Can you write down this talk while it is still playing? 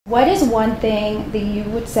What is one thing that you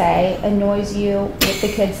would say annoys you with the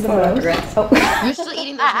kids the most? Oh. You're still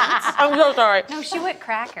eating those nuts? I'm so sorry. No, she went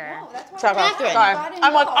cracker. No, that's why Kathryn. Sorry.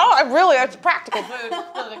 I'm like, it's practical food.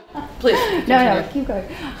 Please. No, keep going.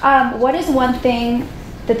 What is one thing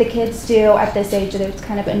that the kids do at this age that's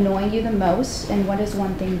kind of annoying you the most? And what is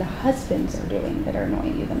one thing the husbands are doing that are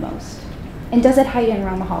annoying you the most? And does it heighten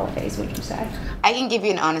around the holidays, would you say? I can give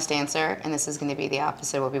you an honest answer, and this is going to be the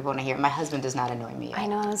opposite of what people want to hear. My husband does not annoy me yet. I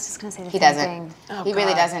know, I was just going to say the He same doesn't. thing. Oh, he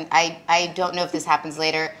really doesn't. I don't know if this happens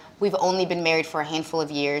later. We've only been married for a handful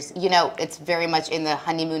of years. You know, it's very much in the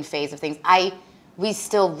honeymoon phase of things. We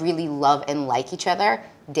still really love and like each other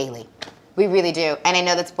daily. We really do. And I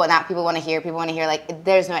know that's what not people want to hear. People want to hear, like,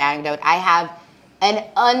 there's no anecdote. I have an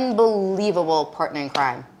unbelievable partner in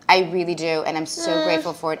crime. I really do, and I'm so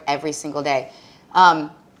grateful for it every single day.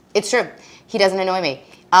 It's true. He doesn't annoy me.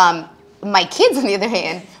 My kids, on the other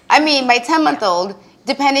hand, I mean, my 10-month-old,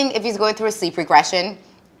 depending if he's going through a sleep regression,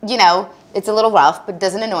 you know, it's a little rough, but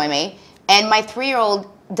doesn't annoy me. And my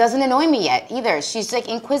 3-year-old doesn't annoy me yet either. She's like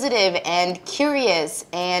inquisitive and curious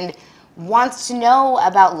and wants to know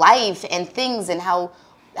about life and things and how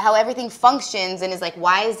everything functions and is like,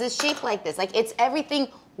 why is this shaped like this? Like, it's everything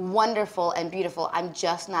wonderful and beautiful. I'm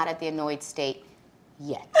just not at the annoyed state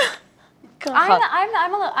yet.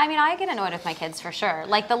 I mean, I get annoyed with my kids for sure.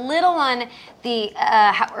 Like the little one,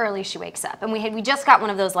 how early she wakes up, and we just got one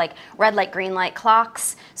of those like red light, green light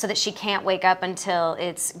clocks, so that she can't wake up until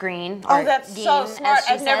it's green. Oh, that's so smart!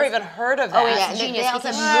 I've never even heard of that. Oh, it's genius.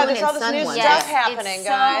 There's all this new stuff happening,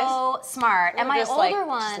 guys. So smart. And my older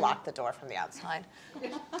one, just lock the door from the outside.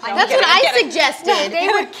 That's what I suggested. They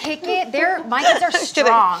would kick it. My kids are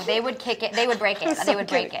strong. They would kick it. They would break it. They would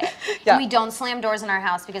break it. Yeah. We don't slam doors in our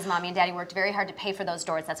house because Mommy and Daddy worked very hard to pay for those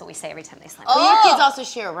doors. That's what we say every time they slam. Well, your kids also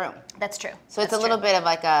share a room. That's true. So it's a little bit of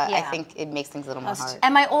like I think it makes things a little more hard.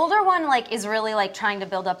 And my older one like is really like trying to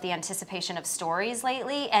build up the anticipation of stories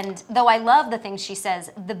lately. And though I love the things she says,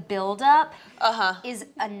 the build up is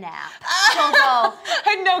a nap. She'll go,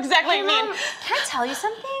 I know exactly what you mean. Can I tell you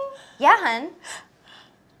something? Yeah, hun.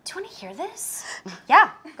 Do you want to hear this? Yeah,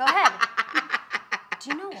 go ahead. Do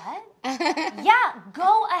you know what? Yeah,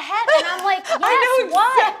 go ahead. And I'm like, yes, I know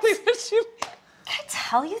exactly what you mean. Can I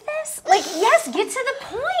tell you this? Like, yes, get to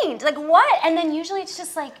the point. Like, what? And then usually it's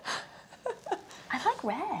just like, I like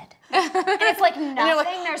red. And it's like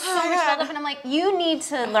nothing. There's so much buildup. And I'm like, you need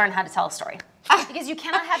to learn how to tell a story. Because you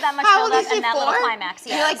cannot have that much buildup and that little climax.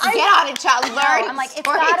 You're like, get on it, child. Learn. I'm like, it's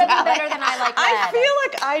gotta be better than I like red. I feel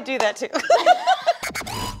like I do that too.